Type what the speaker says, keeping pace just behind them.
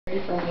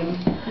from him.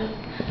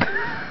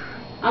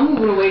 I'm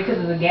moving away because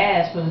of the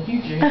gas for the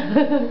future.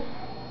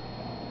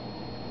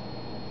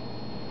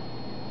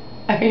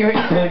 Are you ready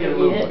to eat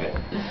it? Okay.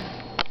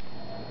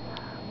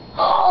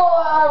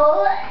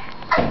 Oh!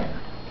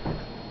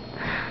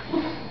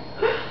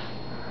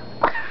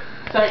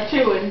 Start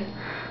chewing.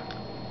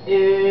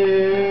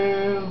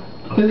 Ew.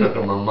 I'm stuck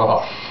in my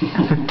mouth.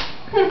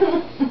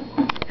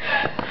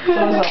 So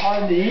is it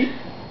hard to eat?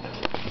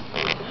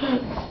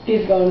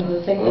 He's going to the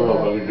sink. I don't know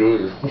how to do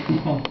this.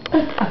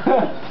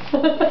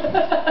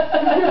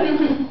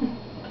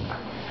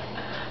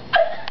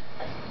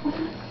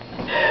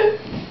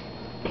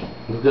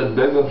 It's getting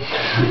bigger.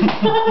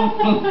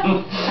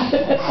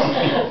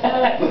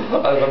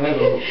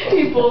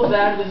 He pulls it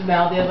out of his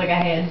mouth. He has like a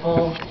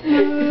handful.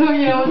 You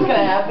know what's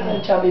gonna happen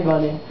to Chubby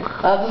Bunny?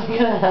 That's what's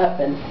gonna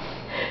happen.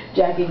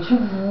 Jackie.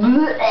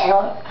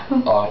 Oh,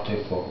 I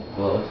take full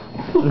blood.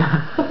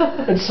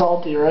 It's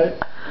salty, right?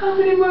 How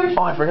many marshmallows?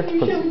 Oh, I forgot to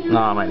put.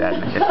 No, my dad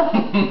made it. How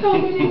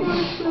many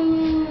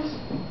marshmallows?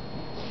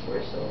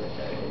 We're so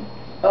retarded.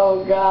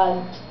 Oh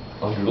God.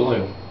 I'm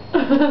drooling.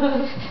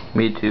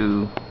 Me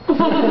too. Oh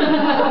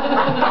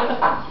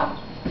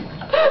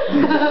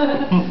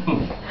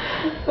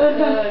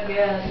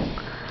God.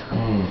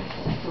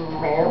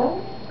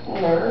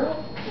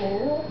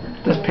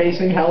 Does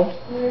pacing help?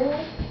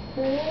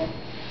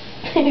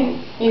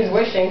 He's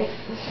wishing.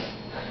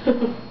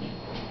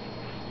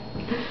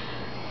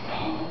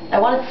 I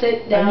want to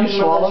sit down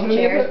in one of those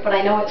chairs, but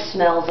I know it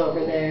smells over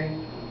there.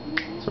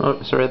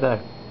 It's right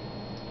there.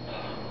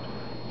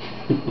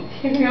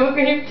 You look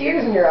at your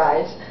tears in your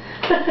eyes.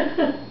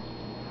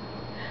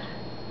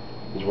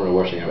 It's one of the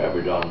worst things I've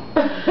ever done.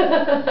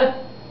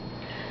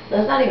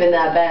 That's not even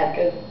that bad,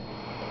 cause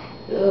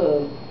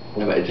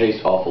Yeah, but it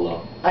tastes awful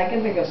though. I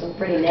can think of some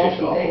pretty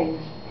nasty things.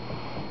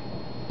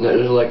 No,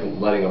 it's like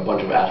letting a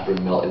bunch of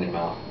aspirin melt in your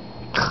mouth.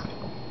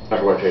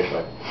 That's what it tastes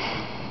like.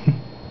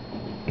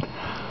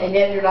 And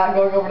yet you're not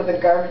going over to the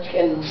garbage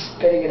can and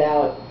spitting it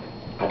out.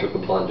 I took the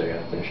plunge, I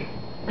gotta finish it.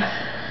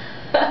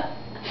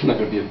 I'm not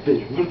gonna be a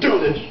bitch. I'm gonna do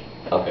this!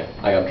 Okay,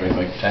 I gotta drink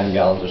like 10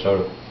 gallons of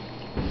soda.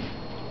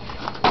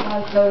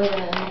 That's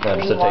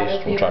That's the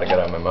taste I'm trying to get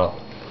out of my mouth.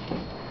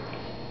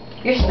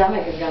 Your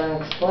stomach is gonna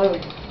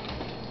explode.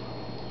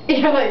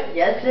 You're like,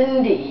 yes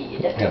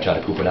indeed. I'm gonna try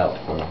to poop it out.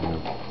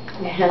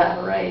 Yeah,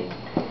 right.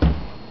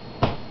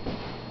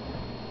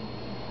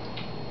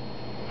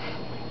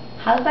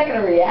 How's that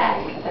gonna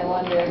react, I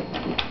wonder?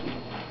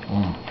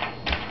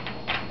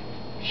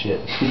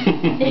 Shit.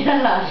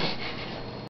 Yeah.